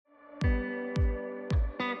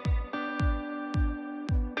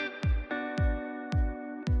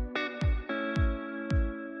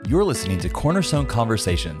You're listening to Cornerstone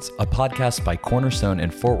Conversations, a podcast by Cornerstone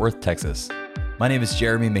in Fort Worth, Texas. My name is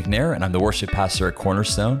Jeremy McNair, and I'm the worship pastor at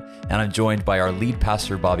Cornerstone, and I'm joined by our lead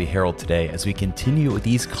pastor, Herrell, today as we continue with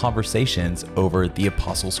these conversations over the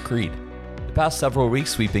Apostles' Creed. The past several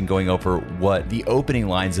weeks, we've been going over what the opening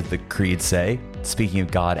lines of the Creed say, speaking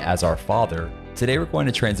of God as our Father. Today, we're going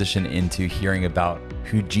to transition into hearing about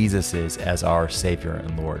who Jesus is as our Savior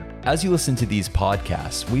and Lord. As you listen to these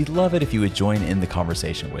podcasts, we'd love it if you would join in the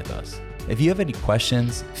conversation with us. If you have any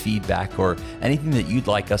questions, feedback, or anything that you'd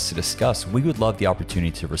like us to discuss, we would love the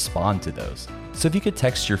opportunity to respond to those. So if you could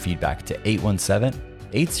text your feedback to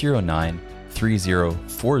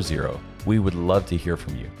 817-809-3040, we would love to hear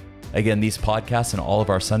from you. Again, these podcasts and all of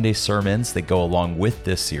our Sunday sermons that go along with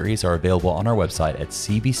this series are available on our website at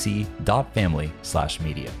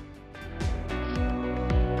cbc.family/media.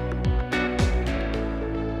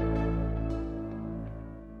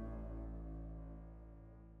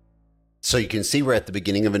 So you can see we're at the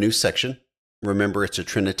beginning of a new section. Remember, it's a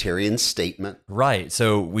Trinitarian statement. Right.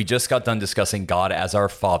 So we just got done discussing God as our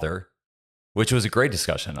Father, which was a great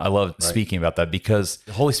discussion. I love speaking about that because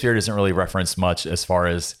the Holy Spirit isn't really referenced much as far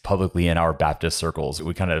as publicly in our Baptist circles.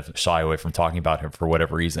 We kind of shy away from talking about him for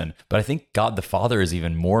whatever reason. But I think God the Father is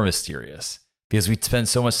even more mysterious because we spend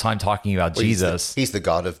so much time talking about Jesus. He's the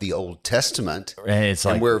God of the Old Testament. And it's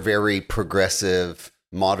like, and we're very progressive,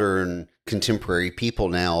 modern, contemporary people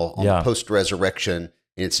now on post-resurrection.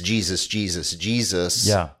 And it's Jesus, Jesus,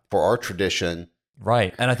 Jesus for our tradition.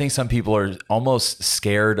 Right. And I think some people are almost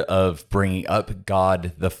scared of bringing up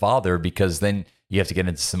God the Father because then you have to get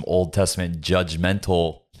into some Old Testament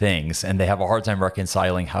judgmental things. And they have a hard time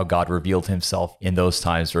reconciling how God revealed himself in those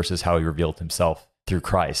times versus how he revealed himself through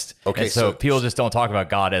Christ. Okay. And so people just don't talk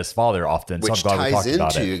about God as Father often. Which ties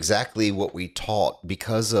into exactly what we taught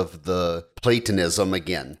because of the Platonism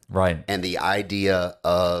again. Right. And the idea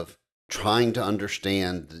of trying to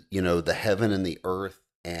understand, the heaven and the earth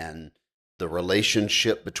and the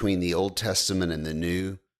relationship between the Old Testament and the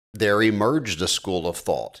New. There emerged a school of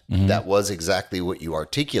thought that was exactly what you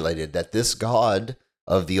articulated, that this God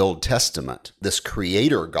of the Old Testament, this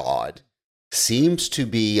creator God, seems to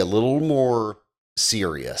be a little more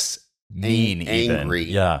serious, mean,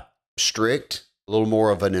 angry, strict, a little more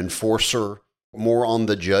of an enforcer, more on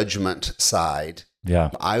the judgment side. Yeah.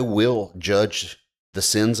 I will judge the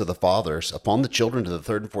sins of the fathers upon the children to the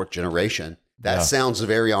third and fourth generation. That sounds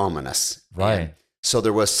very ominous. Right. And so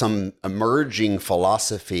there was some emerging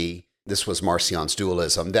philosophy. This was Marcion's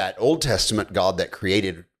dualism. That Old Testament God that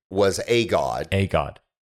created was a God. A God.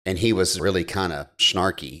 And he was really kind of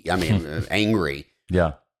snarky. I mean, angry.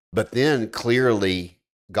 Yeah. But then clearly,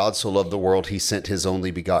 God so loved the world, he sent his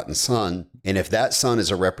only begotten Son. And if that Son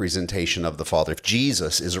is a representation of the Father, if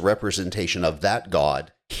Jesus is a representation of that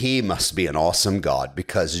God, he must be an awesome God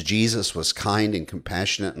because Jesus was kind and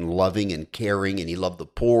compassionate and loving and caring, and he loved the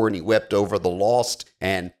poor and he wept over the lost,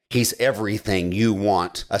 and he's everything you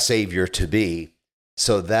want a Savior to be.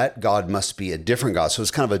 So that God must be a different God. So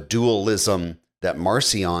it's kind of a dualism that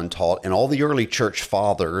Marcion taught, and all the early church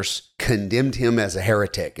fathers condemned him as a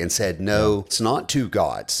heretic and said, no, it's not two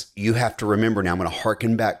gods. You have to remember now, I'm going to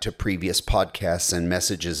hearken back to previous podcasts and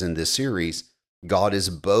messages in this series. God is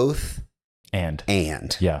both and.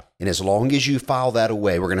 Yeah. And as long as you file that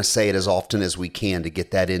away, we're going to say it as often as we can to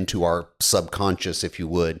get that into our subconscious, if you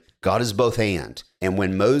would. God is both and. And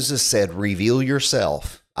when Moses said, reveal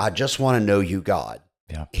yourself, I just want to know you, God.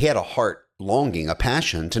 Yeah. He had a heart longing, a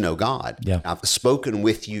passion to know God. Yeah. I've spoken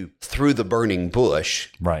with you through the burning bush.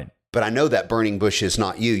 Right. But I know that burning bush is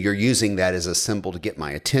not you. You're using that as a symbol to get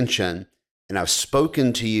my attention. And I've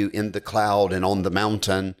spoken to you in the cloud and on the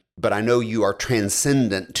mountain. But I know you are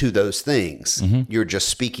transcendent to those things. You're just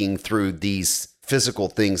speaking through these physical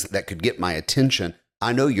things that could get my attention.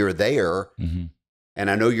 I know you're there. And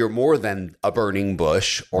I know you're more than a burning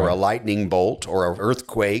bush or a lightning bolt or an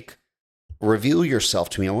earthquake. Reveal yourself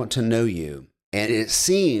to me. I want to know you. And it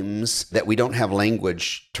seems that we don't have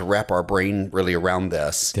language to wrap our brain really around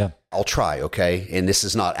this. Yeah. I'll try, okay? And this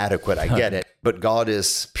is not adequate. I get it. But God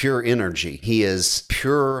is pure energy. He is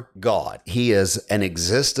pure God. He is an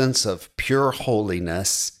existence of pure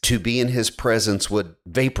holiness. To be in his presence would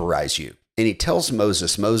vaporize you. And he tells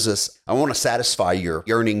Moses, Moses, I want to satisfy your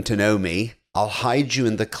yearning to know me. I'll hide you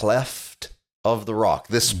in the cleft of the rock.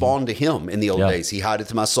 This spawned to him in the old days. He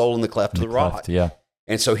hideth my soul in the cleft of the rock. Yeah.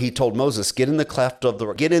 And so he told Moses, get in the cleft of the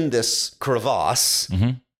rock. Get in this crevasse.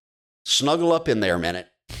 Snuggle up in there a minute.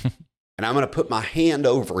 And I'm going to put my hand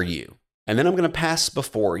over you. And then I'm going to pass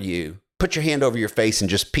before you. Put your hand over your face and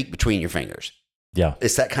just peek between your fingers. Yeah.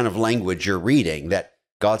 It's that kind of language you're reading that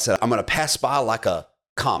God said, I'm going to pass by like a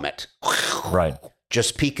comet. Right.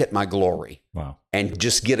 just peek at my glory. Wow. And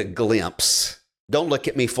just get a glimpse. Don't look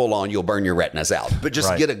at me full on, you'll burn your retinas out, but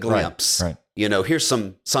just get a glimpse. Right. You know, here's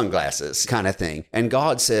some sunglasses kind of thing. And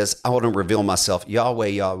God says, I want to reveal myself. Yahweh,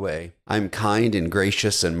 Yahweh, I'm kind and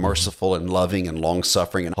gracious and merciful and loving and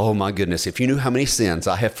long-suffering. And oh my goodness, if you knew how many sins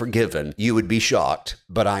I have forgiven, you would be shocked.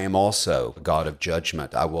 But I am also a God of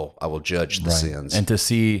judgment. I will judge the sins. And to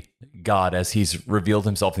see God as he's revealed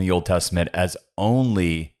himself in the Old Testament as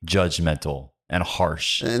only judgmental and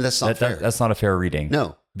harsh. And that's not fair. That's not a fair reading.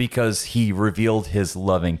 No. Because he revealed his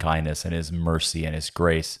loving kindness and his mercy and his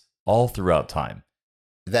grace all throughout time.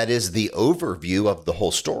 That is the overview of the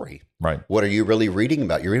whole story. Right. What are you really reading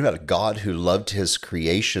about? You're reading about a God who loved his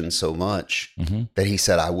creation so much that he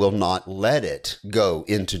said, I will not let it go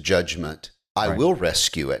into judgment. I will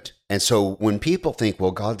rescue it. And so when people think,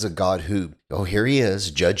 well, God's a God who, oh, here he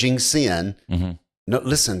is judging sin. No,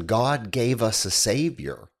 listen, God gave us a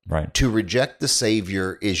savior. Right. To reject the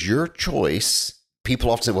savior is your choice.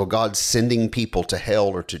 People often say, well, God's sending people to hell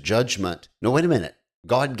or to judgment. No, wait a minute.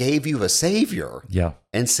 God gave you a savior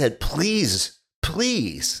and said, please,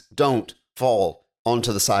 please don't fall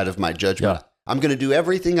onto the side of my judgment. Yeah. I'm going to do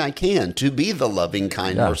everything I can to be the loving,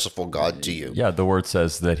 kind, merciful God to you. Yeah, the word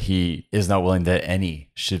says that he is not willing that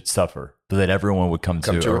any should suffer, but that everyone would come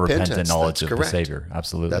to a repentant knowledge of the Savior.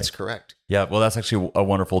 Absolutely. That's correct. Yeah, well, that's actually a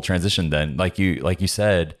wonderful transition then. Like you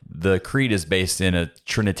said, the creed is based in a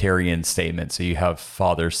Trinitarian statement. So you have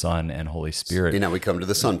Father, Son, and Holy Spirit. And now we come to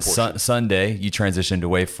the Son portion. Sunday, you transitioned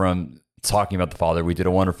away from talking about the Father. We did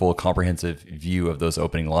a wonderful, comprehensive view of those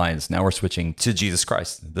opening lines. Now we're switching to Jesus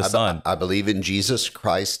Christ, the Son. I believe in Jesus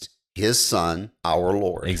Christ, his Son, our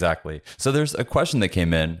Lord. Exactly. So there's a question that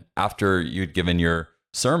came in after you'd given your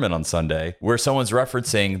sermon on Sunday where someone's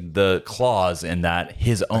referencing the clause in that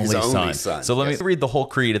his only son. So let me read the whole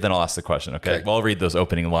creed and then I'll ask the question. Okay. Well, I'll read those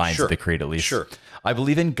opening lines of the creed at least. Sure. I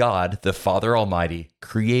believe in God, the Father Almighty,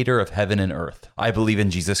 creator of heaven and earth. I believe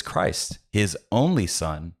in Jesus Christ, his only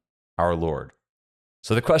Son, our Lord.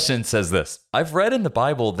 So the question says this: I've read in the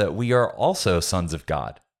Bible that we are also sons of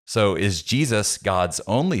God. So is Jesus God's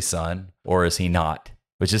only son or is he not?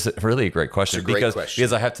 Which is really a great question. It's a great question.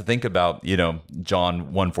 Because I have to think about,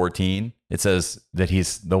 John 1:14. It says that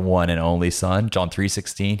he's the one and only son. John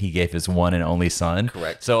 3:16, he gave his one and only son.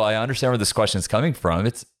 Correct. So I understand where this question is coming from.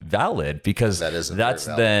 It's valid because that's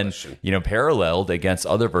then, paralleled against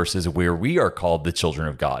other verses where we are called the children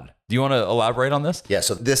of God. Do you want to elaborate on this? Yeah,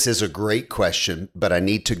 so this is a great question, but I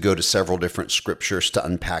need to go to several different scriptures to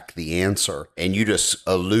unpack the answer. And you just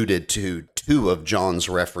alluded to two of John's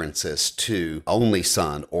references to only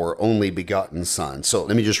son or only begotten son. So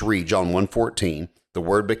let me just read John 1:14. The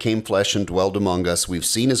Word became flesh and dwelled among us. We've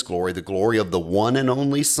seen his glory, the glory of the one and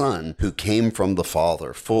only Son who came from the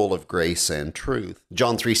Father, full of grace and truth.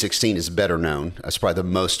 John 3:16 is better known. That's probably the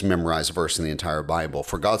most memorized verse in the entire Bible.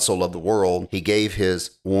 For God so loved the world, he gave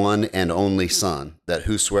his one and only Son, that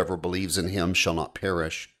whosoever believes in him shall not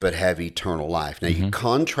perish, but have eternal life. Now you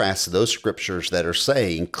contrast those scriptures that are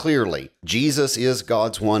saying clearly, Jesus is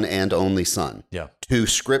God's one and only Son. Yeah. To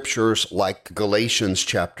scriptures like Galatians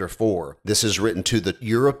chapter 4. This is written to the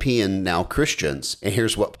European now Christians. And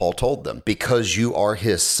here's what Paul told them. Because you are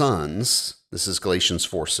his sons, this is Galatians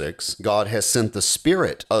 4:6, God has sent the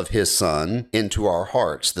Spirit of his Son into our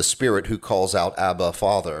hearts, the Spirit who calls out, Abba,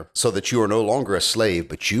 Father, so that you are no longer a slave,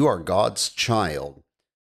 but you are God's child.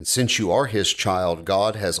 And since you are his child,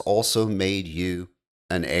 God has also made you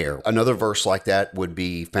an heir. Another verse like that would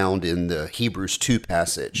be found in the Hebrews 2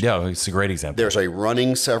 passage. Yeah, it's a great example. There's a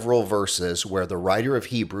running several verses where the writer of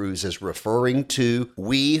Hebrews is referring to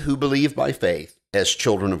we who believe by faith as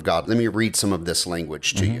children of God. Let me read some of this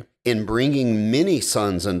language to you. In bringing many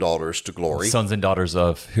sons and daughters to glory. Sons and daughters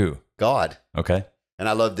of who? God. Okay. And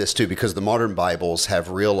I love this too because the modern Bibles have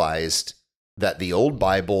realized that the old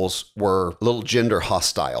Bibles were a little gender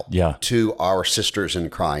hostile to our sisters in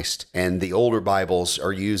Christ. And the older Bibles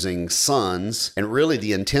are using sons. And really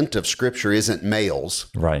the intent of Scripture isn't males.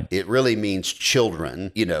 Right. It really means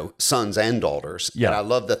children, sons and daughters. Yeah. And I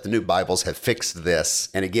love that the new Bibles have fixed this.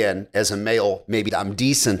 And again, as a male, maybe I'm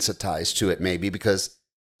desensitized to it maybe because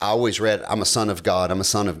I always read, I'm a son of God, I'm a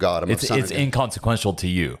son of God, I'm a son of God. It's inconsequential to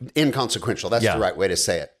you. Inconsequential. That's the right way to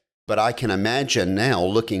say it. But I can imagine now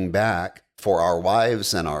looking back for our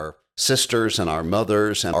wives and our sisters and our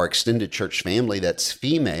mothers and our extended church family that's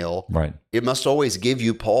female, right? It must always give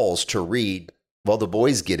you pause to read, well, the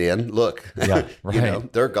boys get in, look,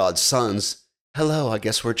 they're God's sons. Hello, I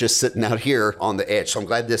guess we're just sitting out here on the edge. So I'm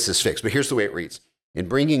glad this is fixed. But here's the way it reads. In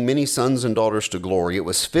bringing many sons and daughters to glory, it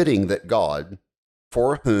was fitting that God,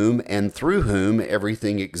 for whom and through whom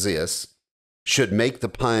everything exists, should make the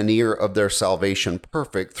pioneer of their salvation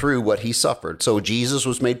perfect through what he suffered. So Jesus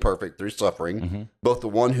was made perfect through suffering, both the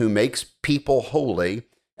one who makes people holy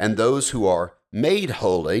and those who are made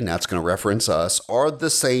holy, and that's going to reference us, are the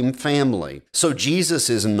same family. So Jesus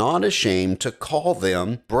is not ashamed to call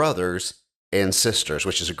them brothers and sisters,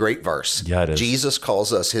 which is a great verse. Yeah, it is. Jesus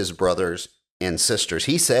calls us his brothers and sisters.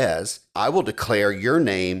 He says, I will declare your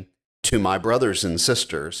name to my brothers and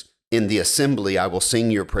sisters. In the assembly, I will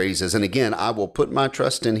sing your praises. And again, I will put my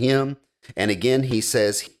trust in him. And again, he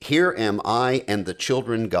says, here am I and the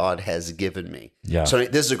children God has given me. Yeah. So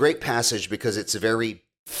this is a great passage because it's very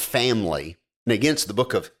family. And again, it's the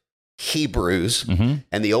book of Hebrews.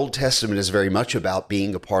 And the Old Testament is very much about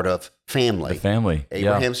being a part of family. The family.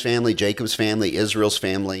 Abraham's family, Jacob's family, Israel's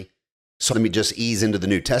family. So let me just ease into the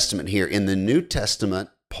New Testament here. In the New Testament,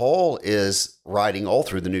 Paul is writing all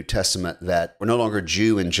through the New Testament that we're no longer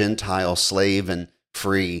Jew and Gentile, slave and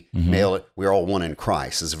free, male. We're all one in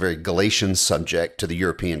Christ. It's a very Galatian subject to the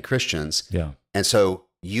European Christians. Yeah. And so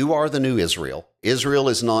you are the new Israel. Israel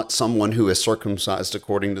is not someone who is circumcised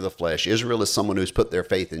according to the flesh. Israel is someone who's put their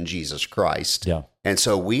faith in Jesus Christ. Yeah. And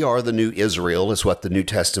so we are the new Israel is what the New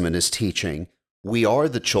Testament is teaching. We are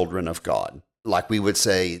the children of God. Like we would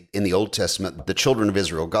say in the Old Testament, the children of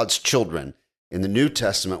Israel, God's children. In the New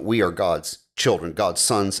Testament, we are God's children, God's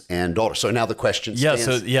sons and daughters. So now the question stands.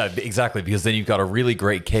 Exactly. Because then you've got a really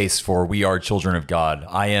great case for we are children of God.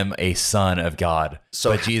 I am a son of God,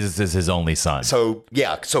 but Jesus is his only son. So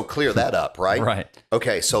clear that up, right? Right.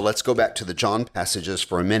 Okay, so let's go back to the John passages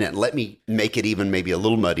for a minute. Let me make it even maybe a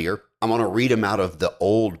little muddier. I'm going to read them out of the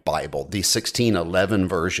old Bible, the 1611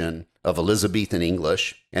 version of Elizabethan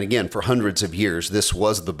English. And again, for hundreds of years, this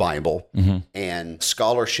was the Bible. And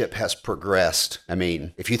scholarship has progressed. I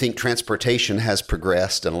mean, if you think transportation has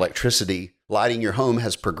progressed and electricity, lighting your home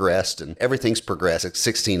has progressed and everything's progressed at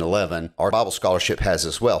 1611, our Bible scholarship has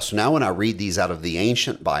as well. So now when I read these out of the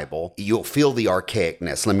ancient Bible, you'll feel the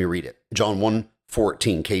archaicness. Let me read it. John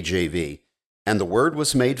 1:14 KJV. And the Word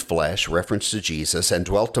was made flesh, reference to Jesus, and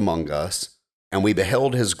dwelt among us. And we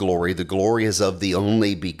beheld his glory. The glory is of the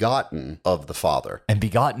only begotten of the Father. And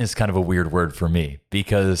begotten is kind of a weird word for me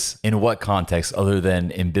because in what context other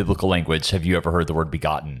than in biblical language have you ever heard the word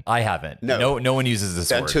begotten? I haven't. No one uses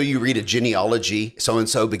this word. Until you read a genealogy,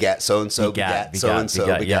 so-and-so begat so-and-so begat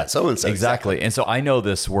so-and-so begat so-and-so. Exactly. And so I know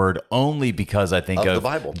this word only because I think of the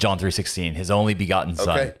Bible. John 3:16, his only begotten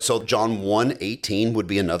son. Okay. So John 1:18 would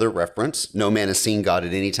be another reference. No man has seen God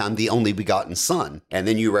at any time, the only begotten son. And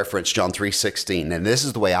then you reference John 3:16. And this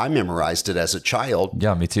is the way I memorized it as a child.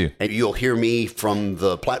 Yeah, me too. And you'll hear me from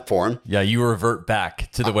the platform. Yeah, you revert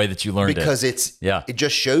back to the way that you learned because it. It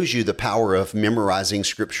just shows you the power of memorizing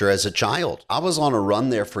scripture as a child. I was on a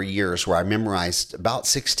run there for years where I memorized about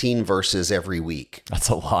 16 verses every week. That's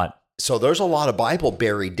a lot. So there's a lot of Bible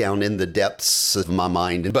buried down in the depths of my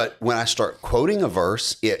mind. But when I start quoting a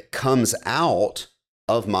verse, it comes out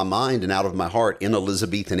of my mind and out of my heart in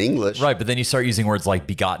Elizabethan English. Right, but then you start using words like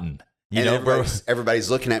begotten. Everybody's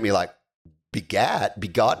looking at me like,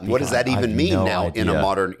 begotten. What does that even mean now in a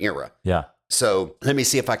modern era? Yeah. So let me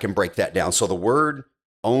see if I can break that down. So the word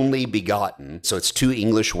only begotten, so it's two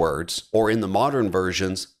English words, or in the modern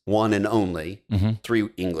versions, one and only, three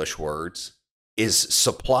English words, is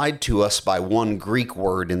supplied to us by one Greek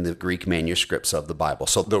word in the Greek manuscripts of the Bible.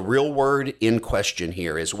 So the real word in question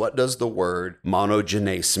here is, what does the word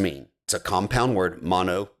monogenes mean? It's a compound word,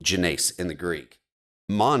 monogenes in the Greek.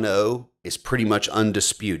 Mono is pretty much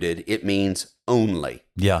undisputed. It means only.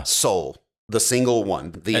 Yeah. Sole. The single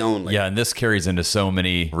one. The only. Yeah, and this carries into so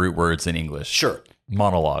many root words in English. Sure.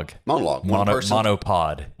 Monologue. One person.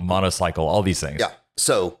 Monopod. Monocycle. All these things. Yeah.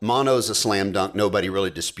 So mono is a slam dunk. Nobody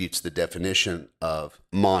really disputes the definition of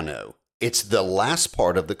mono. It's the last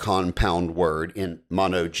part of the compound word in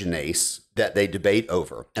monogenes that they debate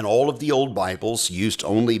over. And all of the old Bibles used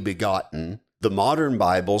only begotten. The modern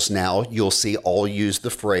Bibles now, you'll see all use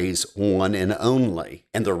the phrase one and only.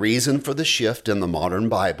 And the reason for the shift in the modern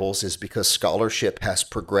Bibles is because scholarship has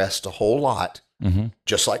progressed a whole lot,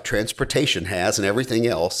 just like transportation has and everything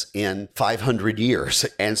else in 500 years.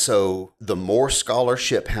 And so the more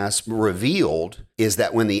scholarship has revealed is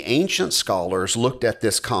that when the ancient scholars looked at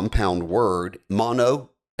this compound word,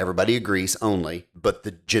 mono, everybody agrees only, but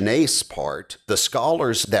the genes part, the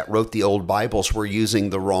scholars that wrote the old Bibles were using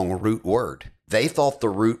the wrong root word. They thought the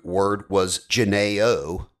root word was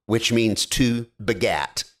geneo, which means to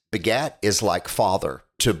begat. Begat is like father,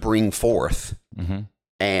 to bring forth.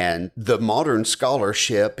 And the modern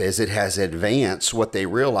scholarship, as it has advanced, what they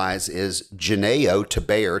realize is geneo, to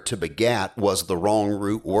bear, to begat, was the wrong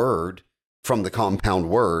root word from the compound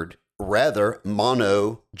word. rather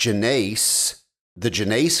monogenes. The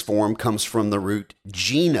genese form comes from the root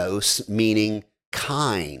genos, meaning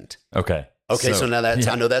kind. Okay. Okay, so now that's,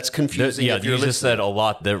 I know that's confusing. Yeah, you just said a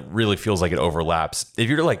lot that really feels like it overlaps. If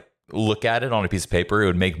you're to like look at it on a piece of paper, it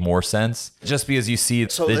would make more sense just because you see the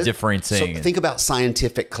differencing. So think about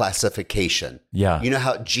scientific classification. Yeah. You know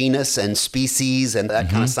how genus and species and that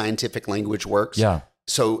kind of scientific language works? Yeah.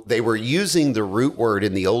 So they were using the root word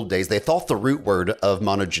in the old days. They thought the root word of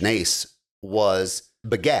monogenes was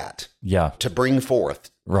begat. Yeah. To bring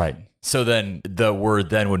forth. Right. So then the word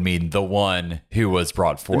then would mean the one who was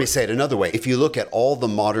brought forth. Let me say it another way. If you look at all the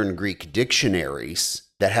modern Greek dictionaries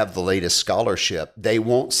that have the latest scholarship, they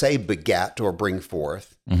won't say begat or bring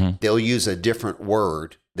forth. They'll use a different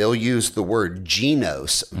word. They'll use the word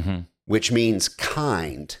genos, which means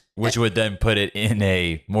kind. Which would then put it in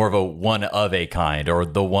a more of a one of a kind, or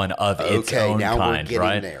the one of its own now kind, we're getting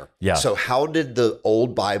right? there. Yeah. So how did the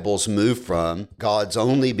old Bibles move from God's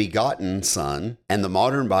only begotten Son, and the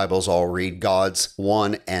modern Bibles all read God's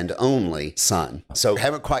one and only Son? So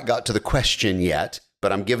haven't quite got to the question yet,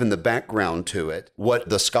 but I'm giving the background to it. What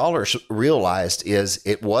the scholars realized is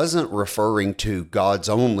it wasn't referring to God's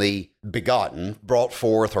only begotten, brought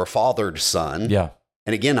forth, or fathered Son. Yeah.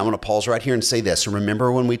 And again, I want to pause right here and say this.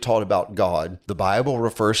 Remember when we taught about God, the Bible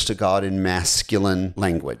refers to God in masculine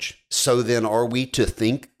language. So then are we to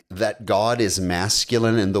think that God is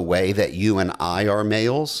masculine in the way that you and I are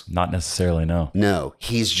males? Not necessarily, no. No,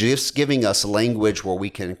 he's just giving us language where we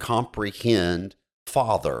can comprehend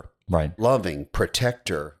father, Right. loving,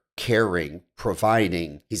 protector, caring,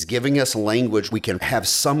 providing. He's giving us language we can have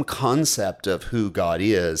some concept of who God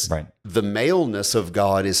is. Right. The maleness of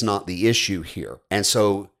God is not the issue here. And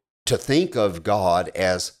so to think of God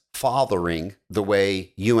as fathering the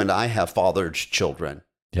way you and I have fathered children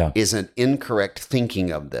is an incorrect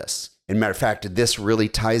thinking of this. As a matter of fact, this really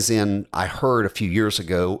ties in, I heard a few years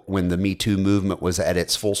ago when the Me Too movement was at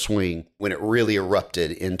its full swing, when it really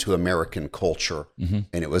erupted into American culture. And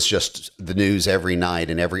it was just the news every night,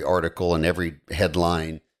 and every article and every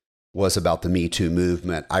headline was about the Me Too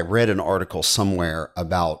movement. I read an article somewhere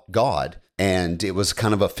about God, and it was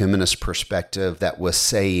kind of a feminist perspective that was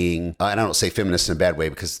saying, and I don't say feminist in a bad way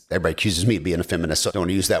because everybody accuses me of being a feminist, so I don't want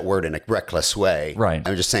to use that word in a reckless way. Right.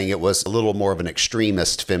 I'm just saying it was a little more of an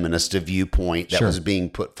extremist feminist viewpoint that was being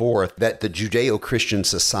put forth, that the Judeo-Christian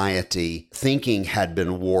society thinking had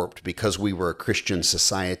been warped because we were a Christian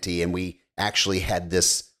society and we actually had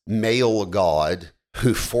this male God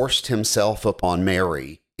who forced himself upon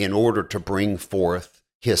Mary in order to bring forth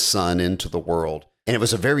his son into the world. And it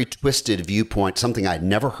was a very twisted viewpoint, something I'd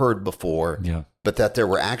never heard before, but that there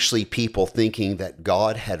were actually people thinking that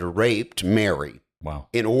God had raped Mary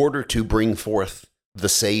in order to bring forth the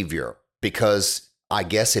Savior. Because I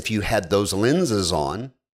guess if you had those lenses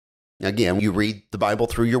on, again, you read the Bible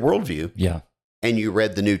through your worldview. And you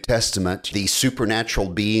read the New Testament, these supernatural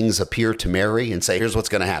beings appear to Mary and say, here's what's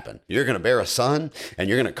going to happen. You're going to bear a son, and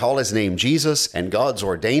you're going to call his name Jesus, and God's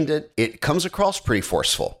ordained it. It comes across pretty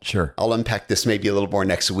forceful. Sure. I'll unpack this maybe a little more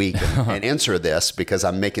next week and answer this because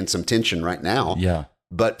I'm making some tension right now.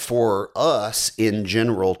 But for us in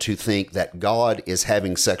general to think that God is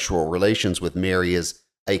having sexual relations with Mary is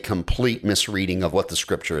a complete misreading of what the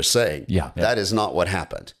scripture is saying. That is not what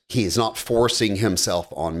happened. He is not forcing himself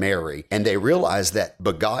on Mary. And they realize that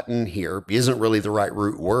begotten here isn't really the right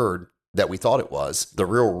root word that we thought it was. The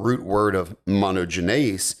real root word of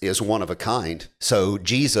monogenes is one of a kind. So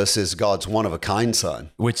Jesus is God's one of a kind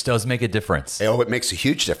son. Which does make a difference. Oh, it makes a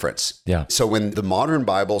huge difference. Yeah. So when the modern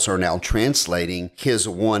Bibles are now translating his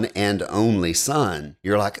one and only son,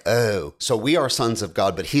 you're like, oh, so we are sons of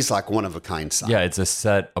God, but he's like one of a kind son. Yeah, it's a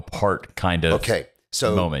set apart kind of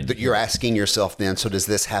moment. You're asking yourself then, so does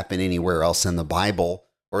this happen anywhere else in the Bible?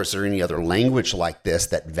 Or is there any other language like this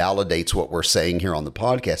that validates what we're saying here on the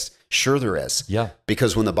podcast? Sure there is.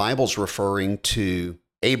 Because when the Bible's referring to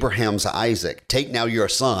Abraham's Isaac, take now your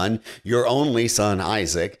son, your only son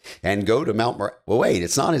Isaac, and go to Mount Moriah. Well, wait,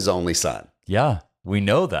 it's not his only son. We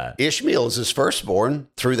know that. Ishmael is his firstborn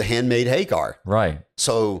through the handmaid Hagar. Right.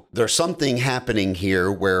 So there's something happening here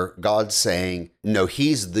where God's saying, no,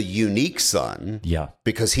 he's the unique son.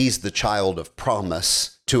 Because he's the child of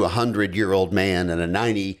promise to a 100-year-old man and a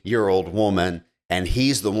 90-year-old woman. And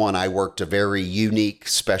he's the one I worked a very unique,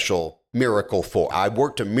 special miracle for. I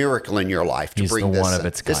worked a miracle in your life to bring this. He's the one of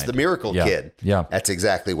its kind. This is the miracle kid. That's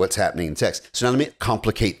exactly what's happening in the text. So now let me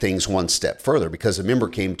complicate things one step further, because a member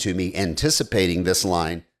came to me anticipating this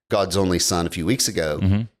line, God's only son, a few weeks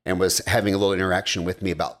ago, and was having a little interaction with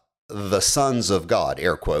me about the sons of God,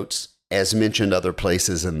 air quotes, as mentioned other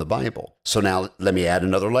places in the Bible. So now let me add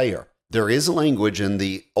another layer. There is language in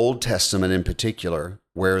the Old Testament in particular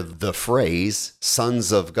where the phrase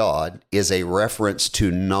sons of God is a reference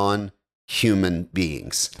to non-human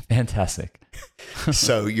beings. Fantastic.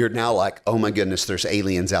 So you're now like, oh my goodness, there's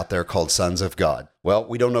aliens out there called sons of God. Well,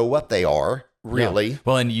 we don't know what they are, really. Yeah.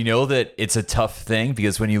 Well, and you know that it's a tough thing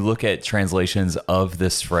because when you look at translations of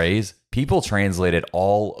this phrase, people translate it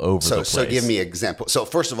all over the place. So give me an example. So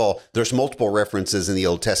first of all, there's multiple references in the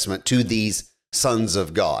Old Testament to these sons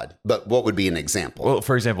of God. But what would be an example? Well,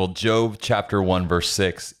 for example, Job chapter 1, verse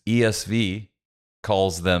 6, ESV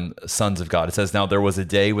calls them sons of God. It says, now there was a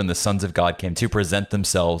day when the sons of God came to present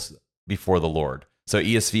themselves before the Lord. So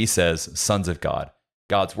ESV says sons of God.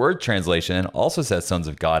 God's Word translation also says sons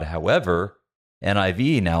of God. However,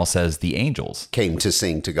 NIV now says the angels came to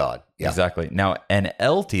sing to God. Yeah. Exactly. Now,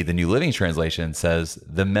 NLT, the New Living Translation, says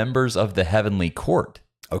the members of the heavenly court.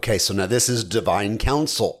 Okay, so now this is divine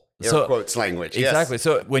counsel. Air quotes language. Exactly. Yes.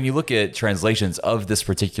 So when you look at translations of this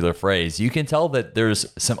particular phrase, you can tell that there's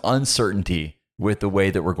some uncertainty with the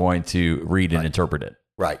way that we're going to read and interpret it.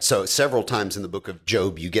 Right. So several times in the book of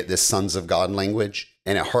Job, you get this sons of God language,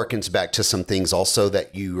 and it harkens back to some things also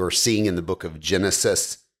that you are seeing in the book of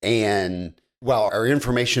Genesis. And while our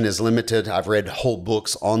information is limited, I've read whole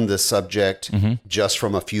books on this subject just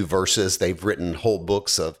from a few verses. They've written whole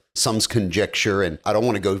books of some's conjecture, and I don't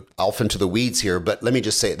want to go off into the weeds here, but let me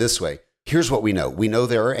just say it this way. Here's what we know. We know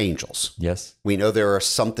there are angels. Yes. We know there are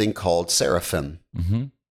something called seraphim. Mm-hmm.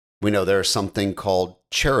 We know there's something called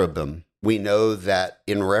cherubim. We know that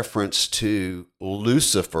in reference to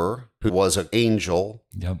Lucifer, who was an angel,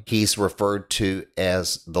 he's referred to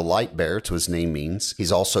as the light bearer, to his name means.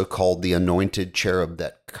 He's also called the anointed cherub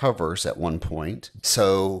that covers at one point.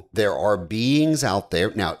 So there are beings out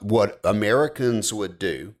there. Now, what Americans would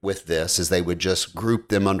do with this is they would just group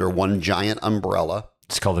them under one giant umbrella.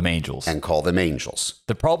 Just call them angels. And call them angels.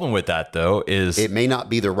 The problem with that, though, is it may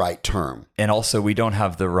not be the right term. And also, we don't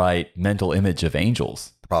have the right mental image of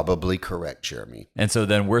angels. Probably correct, Jeremy. And so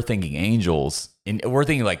then we're thinking angels, and we're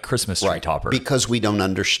thinking like Christmas tree topper. Because we don't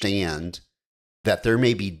understand that there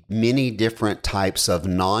may be many different types of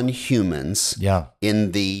non-humans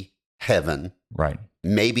in the heaven. Right.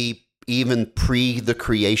 Maybe even pre the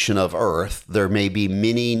creation of earth, there may be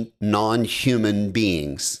many non-human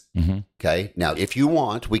beings. Mm-hmm. Okay. Now, if you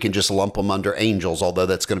want, we can just lump them under angels, although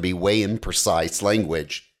that's going to be way imprecise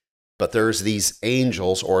language. But there's these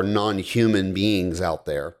angels or non-human beings out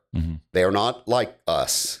there. Mm-hmm. They are not like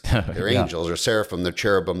us. They're angels or seraphim, they're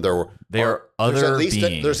cherubim. They are other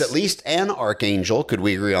beings. There's at least an archangel. Could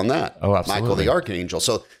we agree on that? Oh, absolutely. Michael the archangel.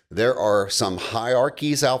 So there are some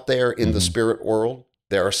hierarchies out there in the spirit world.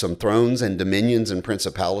 There are some thrones and dominions and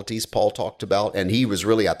principalities Paul talked about. And he was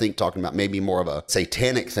really, I think, talking about maybe more of a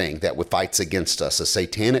satanic thing that fights against us, a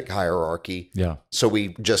satanic hierarchy. Yeah. So we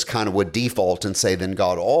just kind of would default and say, then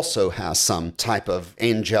God also has some type of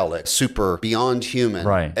angelic, super, beyond human.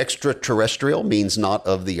 Right. Extraterrestrial means not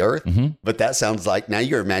of the earth. Mm-hmm. But that sounds like, now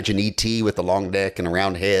you're imagining E.T. with a long neck and a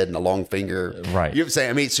round head and a long finger. Right. You're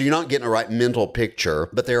saying, so you're not getting a right mental picture,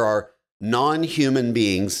 but there are non-human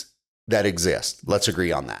beings that exist. Let's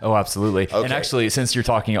agree on that. Oh, absolutely. Okay. And actually, since you're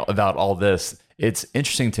talking about all this, it's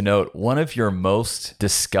interesting to note one of your most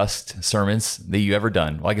discussed sermons that you ever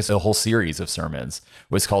done, well, I guess a whole series of sermons,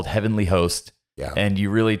 was called Heavenly Host. Yeah. And you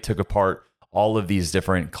really took apart all of these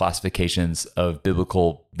different classifications of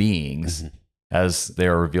biblical beings as they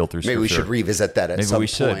are revealed through Scripture. Maybe we should revisit that at some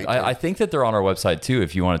point. Maybe we should. I think that they're on our website too,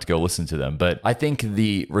 if you wanted to go listen to them. But I think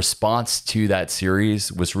the response to that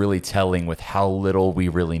series was really telling with how little we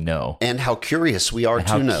really know. And how curious we are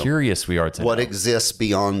to know. What know. exists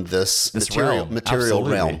beyond this material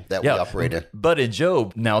realm that we operate in. But in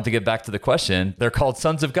Job, now to get back to the question, they're called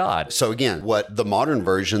sons of God. So again, what the modern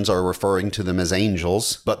versions are referring to them as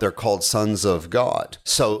angels, but they're called sons of God.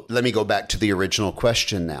 So let me go back to the original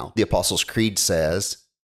question now. The Apostles' Creed says,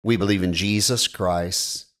 we believe in Jesus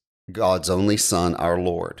Christ, God's only Son, our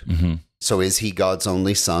Lord. Mm-hmm. So is he God's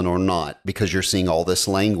only Son or not? Because you're seeing all this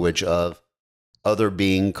language of other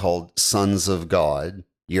being called sons of God.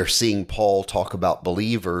 You're seeing Paul talk about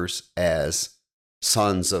believers as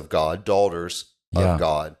sons of God, daughters of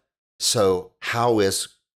God. So how is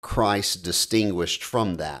Christ distinguished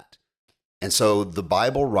from that? And so the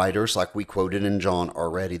Bible writers, like we quoted in John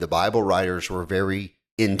already, the Bible writers were very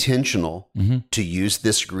intentional to use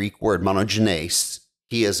this Greek word, monogenes.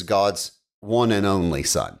 He is God's one and only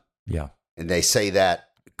Son. Yeah. And they say that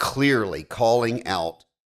clearly, calling out,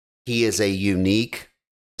 he is a unique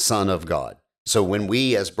Son of God. So when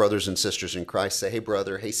we as brothers and sisters in Christ say, hey,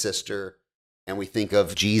 brother, hey, sister, and we think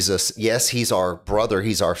of Jesus, yes, he's our brother,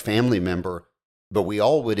 he's our family member, But we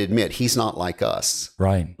all would admit he's not like us.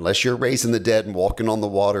 Right. Unless you're raising the dead and walking on the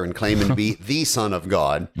water and claiming to be the Son of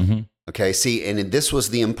God. Mm-hmm. Okay, see, and this was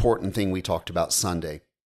the important thing we talked about Sunday.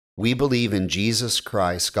 We believe in Jesus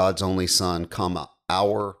Christ, God's only Son,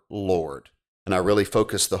 our Lord. And I really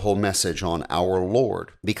focused the whole message on our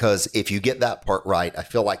Lord, because if you get that part right, I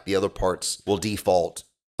feel like the other parts will default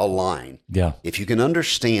a line. Yeah. If you can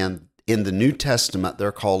understand, in the New Testament,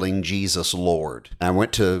 they're calling Jesus Lord. And I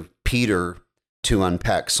went to Peter to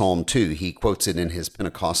unpack Psalm 2. He quotes it in his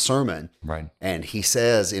Pentecost sermon. Right. And he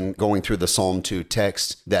says, in going through the Psalm 2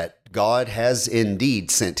 text, that God has indeed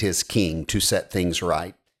sent his king to set things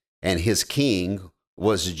right. And his king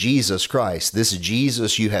was Jesus Christ. This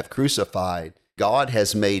Jesus you have crucified. God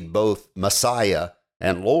has made both Messiah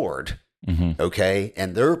and Lord. Mm-hmm. Okay.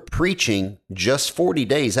 And they're preaching just 40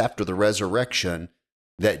 days after the resurrection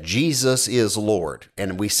that Jesus is Lord.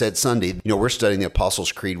 And we said Sunday, we're studying the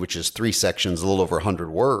Apostles' Creed, which is 3 sections, a little over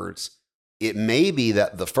 100 words. It may be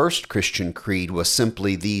that the first Christian creed was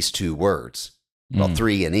simply these 2 words. Well,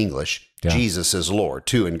 3 in English. Yeah. Jesus is Lord.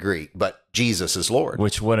 2 in Greek, but Jesus is Lord.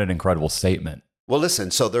 Which, what an incredible statement. Well,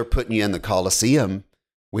 listen, so they're putting you in the Colosseum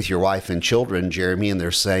with your wife and children, Jeremy, and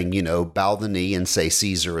they're saying, bow the knee and say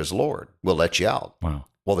Caesar is Lord. We'll let you out. Wow.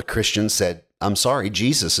 Well, the Christians said, I'm sorry,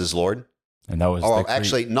 Jesus is Lord. And that was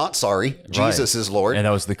actually, not sorry, Jesus is Lord. And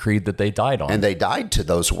that was the creed that they died on. And they died to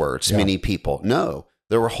those words, many people. No,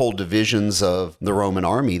 there were whole divisions of the Roman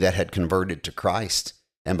army that had converted to Christ.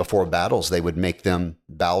 And before battles, they would make them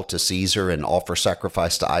bow to Caesar and offer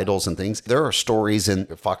sacrifice to idols and things. There are stories in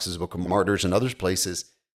Fox's Book of Martyrs and other places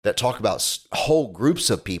that talk about whole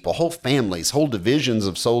groups of people, whole families, whole divisions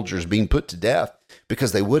of soldiers being put to death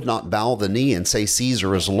because they would not bow the knee and say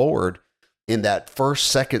Caesar is Lord. In that first,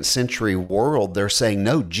 second century world, they're saying,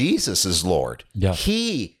 no, Jesus is Lord. Yeah.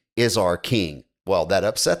 He is our king. Well, that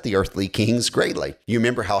upset the earthly kings greatly. You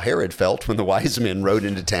remember how Herod felt when the wise men rode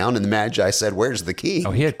into town and the Magi said, where's the king?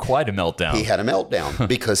 Oh, he had quite a meltdown. He had a meltdown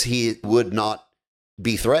because he would not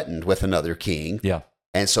be threatened with another king. Yeah.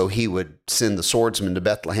 And so he would send the swordsman to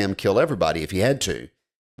Bethlehem, kill everybody if he had to.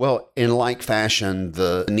 Well, in like fashion,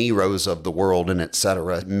 the Neros of the world and et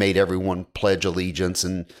cetera made everyone pledge allegiance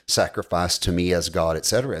and sacrifice to me as God, et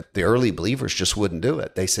cetera. The early believers just wouldn't do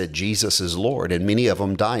it. They said Jesus is Lord, and many of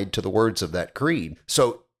them died to the words of that creed.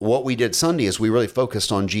 So what we did Sunday is we really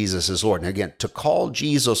focused on Jesus as Lord. And again, to call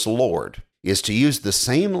Jesus Lord is to use the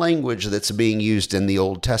same language that's being used in the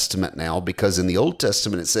Old Testament now, because in the Old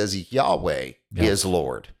Testament it says Yahweh is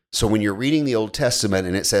Lord. So when you're reading the Old Testament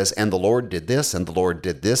and it says, and the Lord did this, and the Lord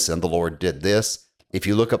did this, and the Lord did this, if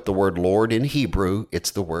you look up the word Lord in Hebrew,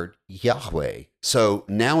 it's the word Yahweh. So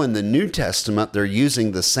now in the New Testament, they're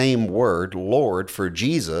using the same word, Lord, for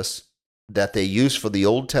Jesus that they use for the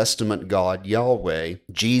Old Testament God, Yahweh.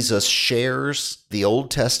 Jesus shares the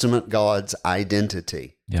Old Testament God's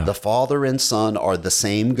identity. Yeah. The Father and Son are the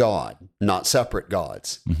same God, not separate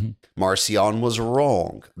gods. Mm-hmm. Marcion was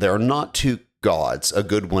wrong. There are not 2 gods, a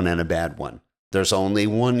good one and a bad one. There's only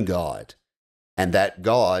one God. And that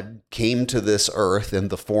God came to this earth in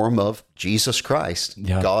the form of Jesus Christ,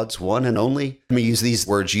 God's one and only. Let me use these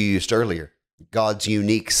words you used earlier. God's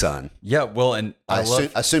unique Son. Yeah, well, and I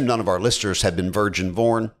assume none of our listeners have been virgin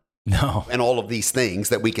born. No. And all of these things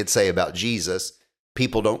that we could say about Jesus.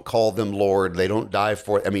 People don't call them Lord. They don't die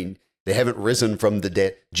for it. I mean, they haven't risen from the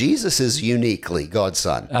dead. Jesus is uniquely God's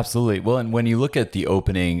Son. Absolutely. Well, and when you look at the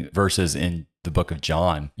opening verses in the book of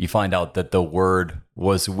John, you find out that the Word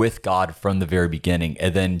was with God from the very beginning.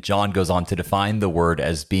 And then John goes on to define the Word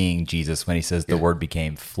as being Jesus when he says the Word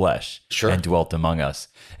became flesh and dwelt among us.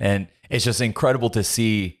 And it's just incredible to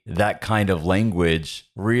see that kind of language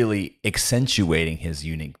really accentuating his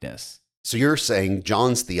uniqueness. So you're saying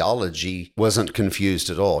John's theology wasn't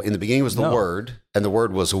confused at all. In the beginning was the Word, and the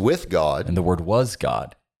Word was with God. And the Word was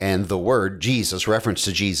God. And the Word, Jesus, reference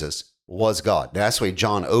to Jesus, was God. That's why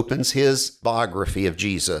John opens his biography of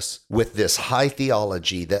Jesus with this high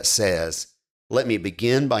theology that says, let me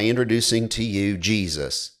begin by introducing to you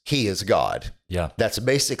Jesus. He is God. Yeah. That's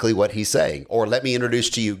basically what he's saying. Or let me introduce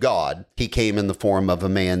to you God. He came in the form of a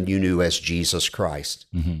man you knew as Jesus Christ.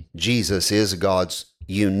 Mm-hmm. Jesus is God's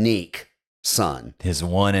unique Son. His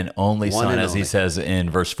one and only Son, as he says in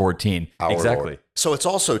verse 14. Exactly. Lord. So it's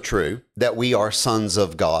also true that we are sons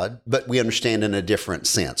of God, but we understand in a different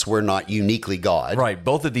sense. We're not uniquely God. Right.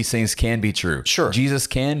 Both of these things can be true. Sure. Jesus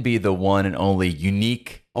can be the one and only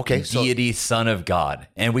unique deity Son of God,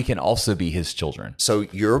 and we can also be his children. So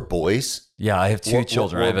your boys. Yeah, I have 2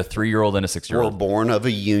 children. I have a 3-year-old and a 6-year-old. Were born of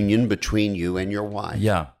a union between you and your wife.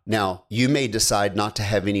 Yeah. Now, you may decide not to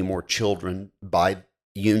have any more children by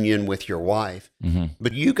union with your wife.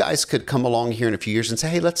 But you guys could come along here in a few years and say,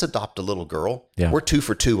 hey, let's adopt a little girl. Yeah. We're 2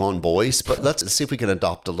 for 2 on boys, but let's see if we can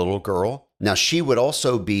adopt a little girl. Now, she would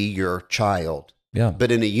also be your child,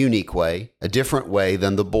 but in a unique way, a different way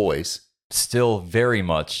than the boys. Still very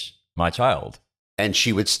much my child. And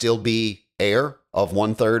she would still be heir of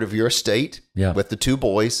 1/3 of your estate with the 2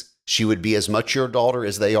 boys. She would be as much your daughter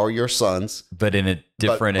as they are your sons. But in a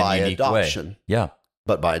different and unique adoption. way. Yeah.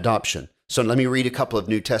 But by adoption. So let me read a couple of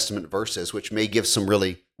New Testament verses, which may give some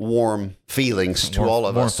really warm feelings to all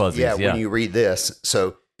of us. Fuzzies, when you read this.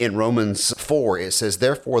 So in Romans 4, it says,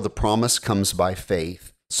 therefore the promise comes by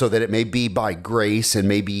faith, so that it may be by grace and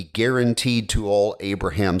may be guaranteed to all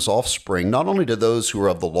Abraham's offspring, not only to those who are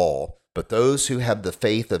of the law, but those who have the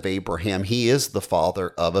faith of Abraham. He is the father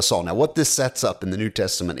of us all. Now, what this sets up in the New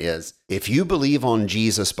Testament is, if you believe on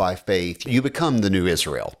Jesus by faith, you become the new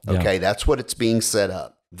Israel. Okay, that's what it's being set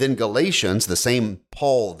up. Then Galatians, the same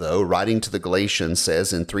Paul, though, writing to the Galatians,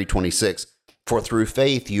 says in 3:26, for through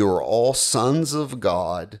faith you are all sons of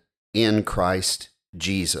God in Christ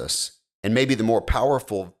Jesus. And maybe the more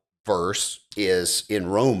powerful verse is in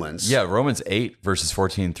Romans. Yeah, Romans 8, verses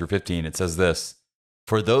 14 through 15. It says this,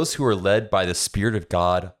 for those who are led by the Spirit of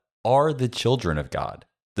God are the children of God.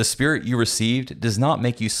 The Spirit you received does not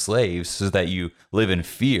make you slaves so that you live in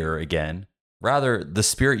fear again. Rather, the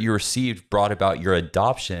Spirit you received brought about your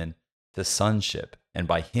adoption to sonship, and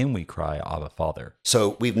by him we cry, Abba, Father.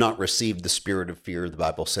 So we've not received the spirit of fear, the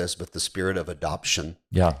Bible says, but the spirit of adoption.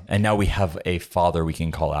 Yeah, and now we have a father we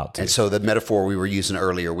can call out to. And so the metaphor we were using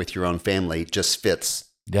earlier with your own family just fits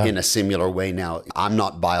in a similar way now. I'm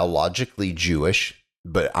not biologically Jewish,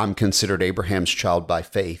 but I'm considered Abraham's child by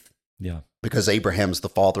faith. Yeah. Because Abraham's the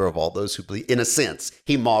father of all those who believe. In a sense,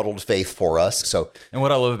 he modeled faith for us. And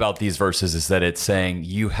what I love about these verses is that it's saying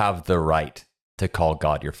you have the right to call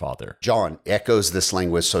God your father. John echoes this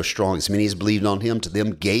language so strong. As many as believed on him, to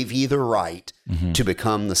them gave he the right to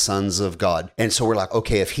become the sons of God. And so we're like,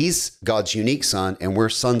 okay, if he's God's unique son and we're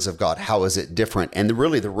sons of God, how is it different? And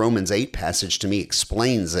really the Romans 8 passage to me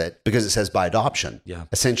explains it, because it says by adoption. Yeah.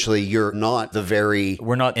 Essentially, you're not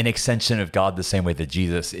we're not an extension of God the same way that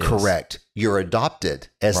Jesus is. Correct. You're adopted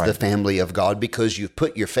as the family of God because you've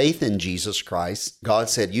put your faith in Jesus Christ. God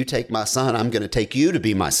said, you take my son, I'm going to take you to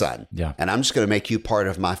be my son. Yeah. And I'm just going to make you part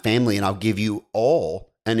of my family, and I'll give you all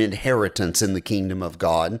an inheritance in the kingdom of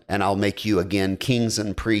God. And I'll make you again kings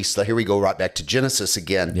and priests. So here we go right back to Genesis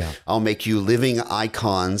again. Yeah. I'll make you living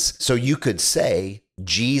icons. So you could say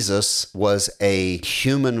Jesus was a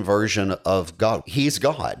human version of God. He's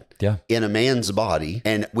God. In a man's body.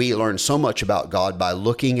 And we learn so much about God by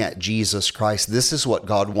looking at Jesus Christ. This is what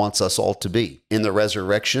God wants us all to be. In the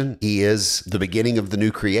resurrection, he is the beginning of the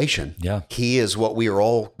new creation. Yeah. He is what we are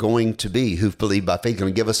all going to be who've believed by faith. He's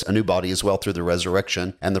going to give us a new body as well through the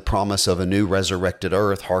resurrection and the promise of a new resurrected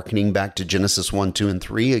earth, hearkening back to Genesis 1, 2, and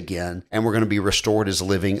 3 again. And we're going to be restored as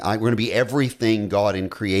living. We're going to be everything God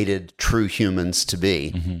and created true humans to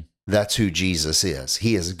be. Mm-hmm. That's who Jesus is.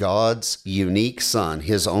 He is God's unique son,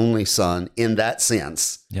 his only son in that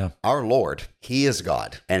sense. Yeah. Our Lord, he is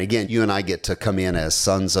God. And again, you and I get to come in as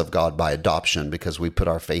sons of God by adoption because we put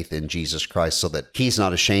our faith in Jesus Christ so that he's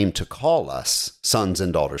not ashamed to call us sons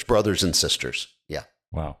and daughters, brothers and sisters. Yeah.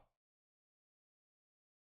 Wow.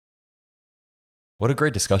 What a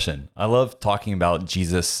great discussion. I love talking about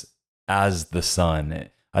Jesus as the Son.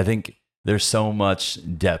 I think there's so much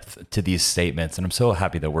depth to these statements, and I'm so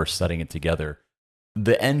happy that we're studying it together.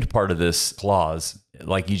 The end part of this clause,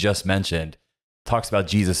 like you just mentioned, talks about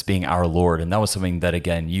Jesus being our Lord, and that was something that,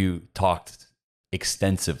 again, you talked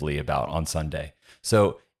extensively about on Sunday.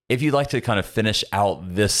 So if you'd like to kind of finish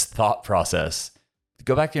out this thought process,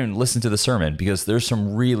 go back and listen to the sermon, because there's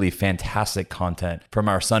some really fantastic content from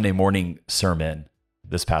our Sunday morning sermon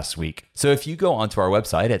this past week. So if you go onto our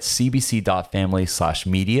website at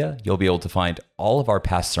cbc.family/media, you'll be able to find all of our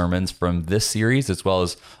past sermons from this series, as well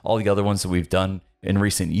as all the other ones that we've done in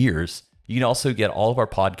recent years. You can also get all of our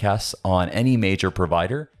podcasts on any major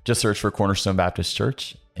provider. Just search for Cornerstone Baptist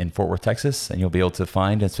Church in Fort Worth, Texas, and you'll be able to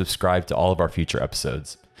find and subscribe to all of our future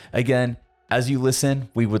episodes. Again, as you listen,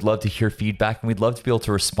 we would love to hear feedback, and we'd love to be able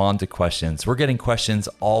to respond to questions. We're getting questions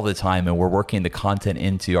all the time, and we're working the content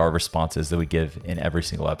into our responses that we give in every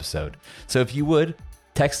single episode. So if you would,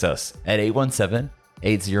 text us at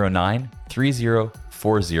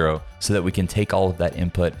 817-809-3040 so that we can take all of that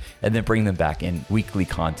input and then bring them back in weekly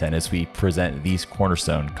content as we present these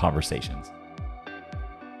Cornerstone conversations.